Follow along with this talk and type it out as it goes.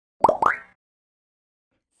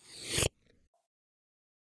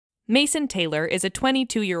Mason Taylor is a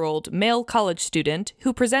 22-year-old male college student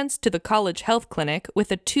who presents to the college health clinic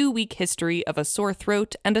with a 2-week history of a sore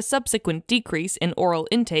throat and a subsequent decrease in oral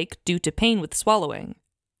intake due to pain with swallowing.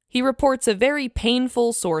 He reports a very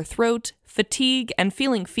painful sore throat, fatigue, and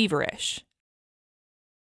feeling feverish.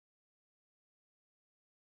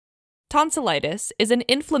 Tonsillitis is an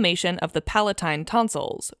inflammation of the palatine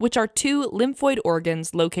tonsils, which are 2 lymphoid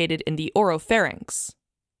organs located in the oropharynx.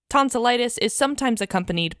 Tonsillitis is sometimes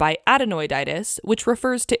accompanied by adenoiditis, which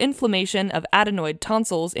refers to inflammation of adenoid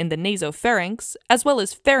tonsils in the nasopharynx, as well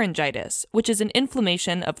as pharyngitis, which is an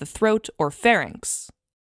inflammation of the throat or pharynx.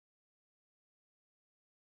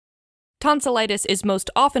 Tonsillitis is most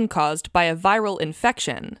often caused by a viral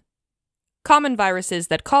infection. Common viruses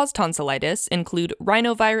that cause tonsillitis include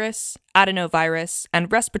rhinovirus, adenovirus,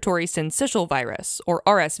 and respiratory syncytial virus, or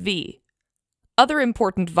RSV. Other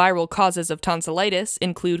important viral causes of tonsillitis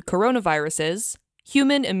include coronaviruses,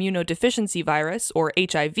 human immunodeficiency virus, or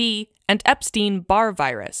HIV, and Epstein-Barr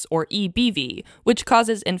virus, or EBV, which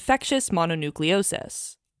causes infectious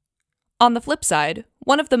mononucleosis. On the flip side,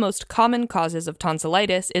 one of the most common causes of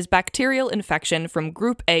tonsillitis is bacterial infection from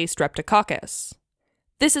group A streptococcus.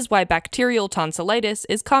 This is why bacterial tonsillitis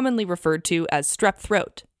is commonly referred to as strep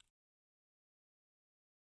throat.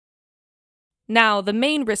 Now, the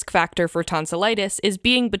main risk factor for tonsillitis is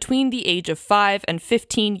being between the age of 5 and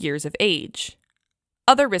 15 years of age.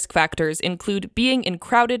 Other risk factors include being in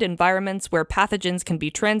crowded environments where pathogens can be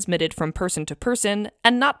transmitted from person to person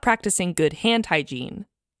and not practicing good hand hygiene.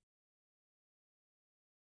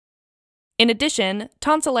 In addition,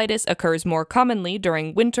 tonsillitis occurs more commonly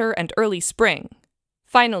during winter and early spring.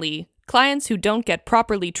 Finally, clients who don't get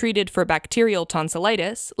properly treated for bacterial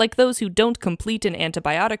tonsillitis, like those who don't complete an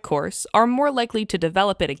antibiotic course, are more likely to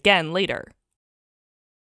develop it again later.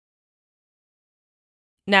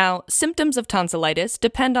 Now, symptoms of tonsillitis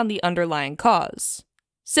depend on the underlying cause.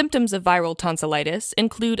 Symptoms of viral tonsillitis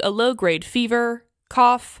include a low-grade fever,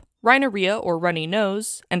 cough, rhinorrhea or runny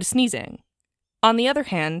nose, and sneezing. On the other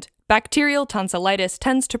hand, bacterial tonsillitis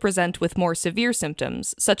tends to present with more severe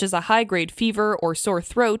symptoms, such as a high-grade fever or sore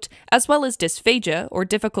throat, as well as dysphagia or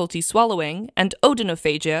difficulty swallowing, and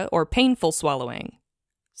odonophagia or painful swallowing.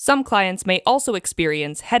 Some clients may also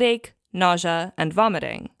experience headache, nausea, and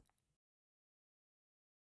vomiting.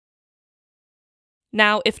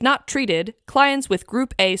 Now, if not treated, clients with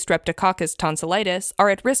group A streptococcus tonsillitis are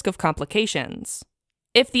at risk of complications.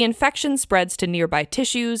 If the infection spreads to nearby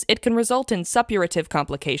tissues, it can result in suppurative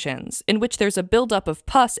complications, in which there's a buildup of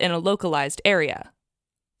pus in a localized area.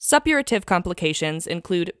 Suppurative complications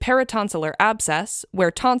include peritonsillar abscess,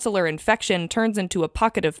 where tonsillar infection turns into a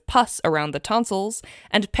pocket of pus around the tonsils,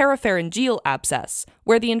 and parapharyngeal abscess,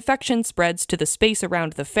 where the infection spreads to the space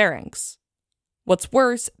around the pharynx. What's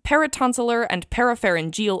worse, peritonsillar and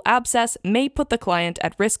parapharyngeal abscess may put the client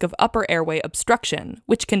at risk of upper airway obstruction,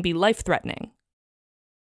 which can be life-threatening.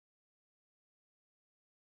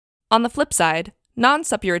 On the flip side,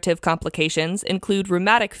 non-suppurative complications include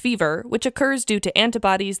rheumatic fever, which occurs due to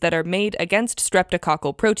antibodies that are made against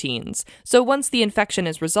streptococcal proteins, so once the infection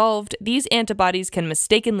is resolved, these antibodies can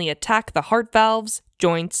mistakenly attack the heart valves,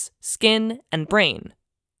 joints, skin, and brain.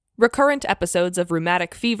 Recurrent episodes of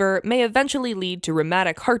rheumatic fever may eventually lead to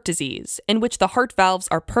rheumatic heart disease, in which the heart valves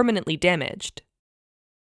are permanently damaged.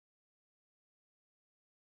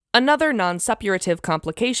 Another non-suppurative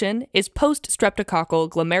complication is post-streptococcal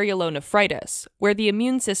glomerulonephritis, where the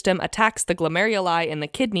immune system attacks the glomeruli in the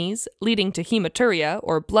kidneys, leading to hematuria,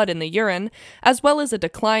 or blood in the urine, as well as a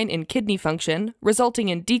decline in kidney function, resulting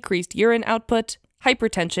in decreased urine output,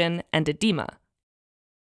 hypertension, and edema.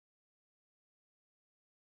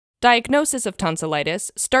 Diagnosis of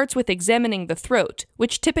tonsillitis starts with examining the throat,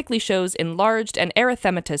 which typically shows enlarged and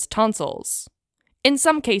erythematous tonsils. In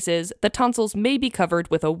some cases, the tonsils may be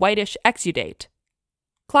covered with a whitish exudate.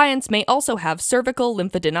 Clients may also have cervical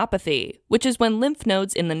lymphadenopathy, which is when lymph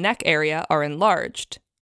nodes in the neck area are enlarged.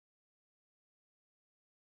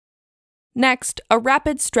 Next, a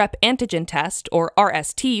rapid strep antigen test, or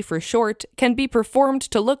RST for short, can be performed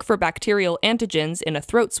to look for bacterial antigens in a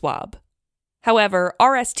throat swab. However,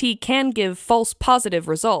 RST can give false positive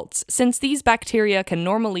results, since these bacteria can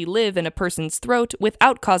normally live in a person's throat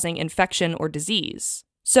without causing infection or disease.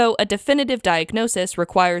 So, a definitive diagnosis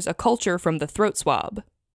requires a culture from the throat swab.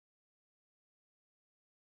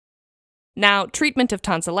 Now, treatment of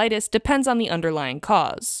tonsillitis depends on the underlying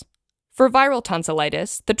cause. For viral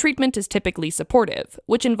tonsillitis, the treatment is typically supportive,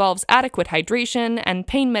 which involves adequate hydration and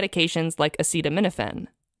pain medications like acetaminophen.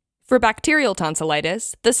 For bacterial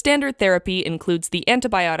tonsillitis, the standard therapy includes the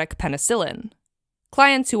antibiotic penicillin.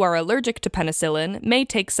 Clients who are allergic to penicillin may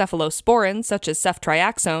take cephalosporins such as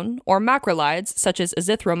ceftriaxone or macrolides such as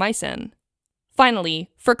azithromycin. Finally,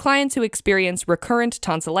 for clients who experience recurrent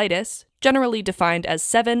tonsillitis, generally defined as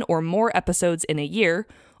 7 or more episodes in a year,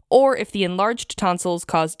 or if the enlarged tonsils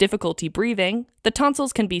cause difficulty breathing, the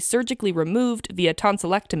tonsils can be surgically removed via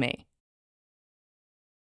tonsillectomy.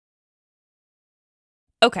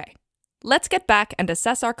 Okay, let's get back and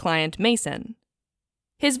assess our client Mason.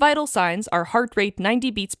 His vital signs are heart rate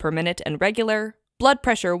 90 beats per minute and regular, blood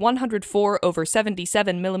pressure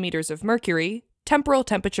 104/77 millimeters of mercury, temporal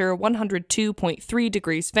temperature 102.3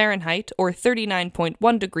 degrees Fahrenheit or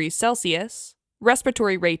 39.1 degrees Celsius,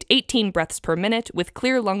 respiratory rate 18 breaths per minute with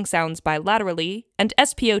clear lung sounds bilaterally, and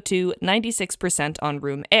SpO2 96% on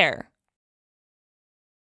room air.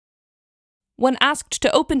 When asked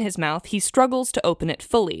to open his mouth, he struggles to open it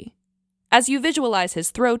fully. As you visualize his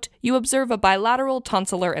throat, you observe a bilateral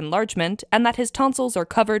tonsillar enlargement and that his tonsils are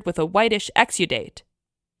covered with a whitish exudate.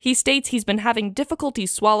 He states he's been having difficulty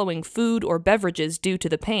swallowing food or beverages due to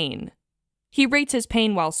the pain. He rates his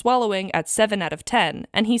pain while swallowing at 7 out of 10,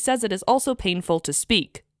 and he says it is also painful to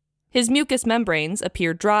speak. His mucous membranes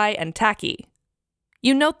appear dry and tacky.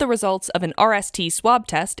 You note the results of an RST swab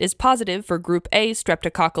test is positive for Group A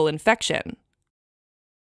streptococcal infection.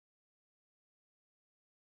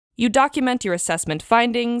 You document your assessment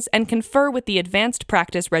findings and confer with the Advanced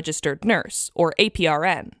Practice Registered Nurse, or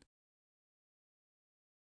APRN.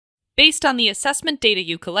 Based on the assessment data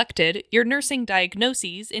you collected, your nursing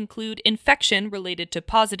diagnoses include infection related to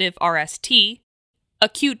positive RST,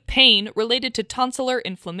 acute pain related to tonsillar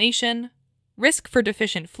inflammation, risk for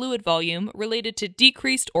deficient fluid volume related to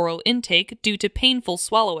decreased oral intake due to painful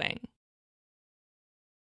swallowing.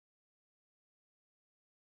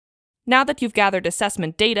 Now that you've gathered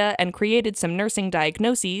assessment data and created some nursing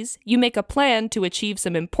diagnoses, you make a plan to achieve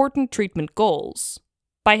some important treatment goals.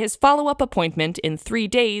 By his follow-up appointment in 3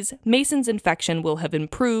 days, Mason's infection will have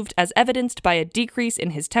improved as evidenced by a decrease in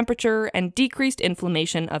his temperature and decreased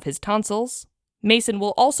inflammation of his tonsils. Mason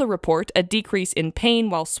will also report a decrease in pain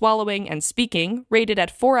while swallowing and speaking, rated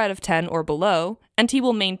at 4 out of 10 or below, and he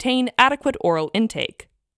will maintain adequate oral intake.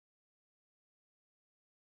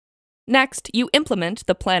 Next, you implement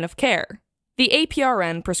the plan of care. The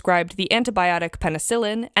APRN prescribed the antibiotic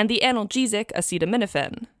penicillin and the analgesic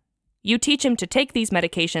acetaminophen. You teach him to take these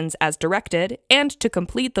medications as directed and to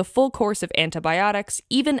complete the full course of antibiotics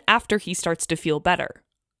even after he starts to feel better.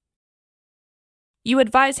 You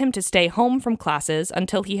advise him to stay home from classes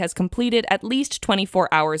until he has completed at least 24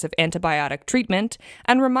 hours of antibiotic treatment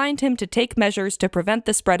and remind him to take measures to prevent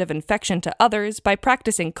the spread of infection to others by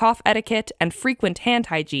practicing cough etiquette and frequent hand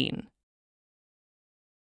hygiene.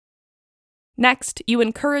 Next, you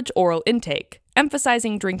encourage oral intake,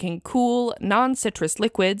 emphasizing drinking cool, non-citrus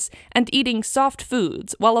liquids and eating soft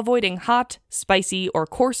foods while avoiding hot, spicy, or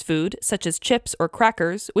coarse food such as chips or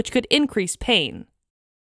crackers, which could increase pain.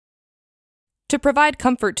 To provide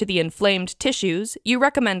comfort to the inflamed tissues, you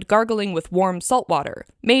recommend gargling with warm salt water,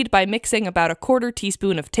 made by mixing about a quarter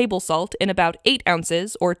teaspoon of table salt in about 8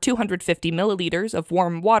 ounces or 250 milliliters of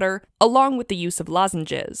warm water, along with the use of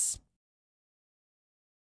lozenges.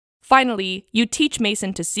 Finally, you teach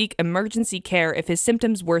Mason to seek emergency care if his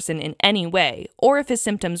symptoms worsen in any way, or if his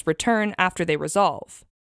symptoms return after they resolve.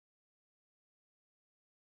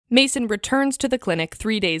 Mason returns to the clinic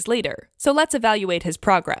 3 days later, so let's evaluate his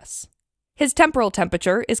progress. His temporal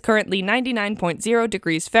temperature is currently 99.0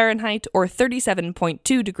 degrees Fahrenheit or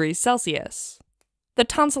 37.2 degrees Celsius. The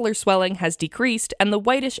tonsillar swelling has decreased and the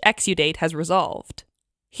whitish exudate has resolved.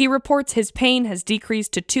 He reports his pain has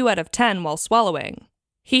decreased to 2 out of 10 while swallowing.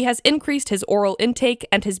 He has increased his oral intake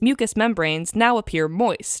and his mucous membranes now appear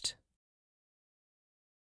moist.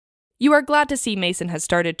 You are glad to see Mason has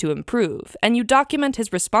started to improve, and you document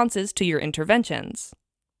his responses to your interventions.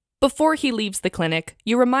 Before he leaves the clinic,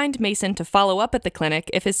 you remind Mason to follow up at the clinic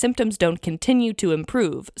if his symptoms don't continue to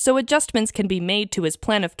improve, so adjustments can be made to his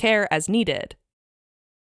plan of care as needed.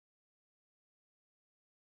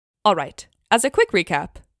 Alright, as a quick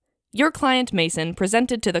recap, your client Mason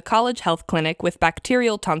presented to the College Health Clinic with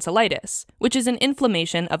bacterial tonsillitis, which is an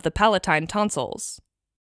inflammation of the palatine tonsils.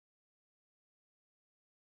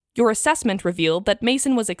 Your assessment revealed that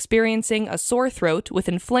Mason was experiencing a sore throat with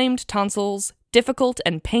inflamed tonsils, difficult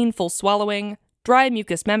and painful swallowing, dry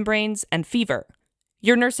mucous membranes, and fever.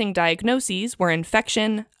 Your nursing diagnoses were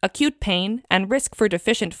infection, acute pain, and risk for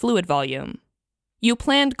deficient fluid volume. You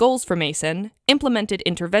planned goals for Mason, implemented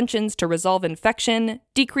interventions to resolve infection,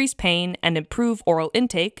 decrease pain, and improve oral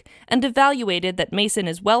intake, and evaluated that Mason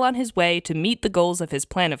is well on his way to meet the goals of his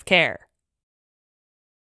plan of care.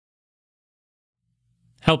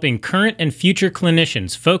 helping current and future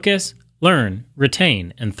clinicians focus, learn,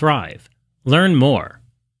 retain, and thrive. Learn more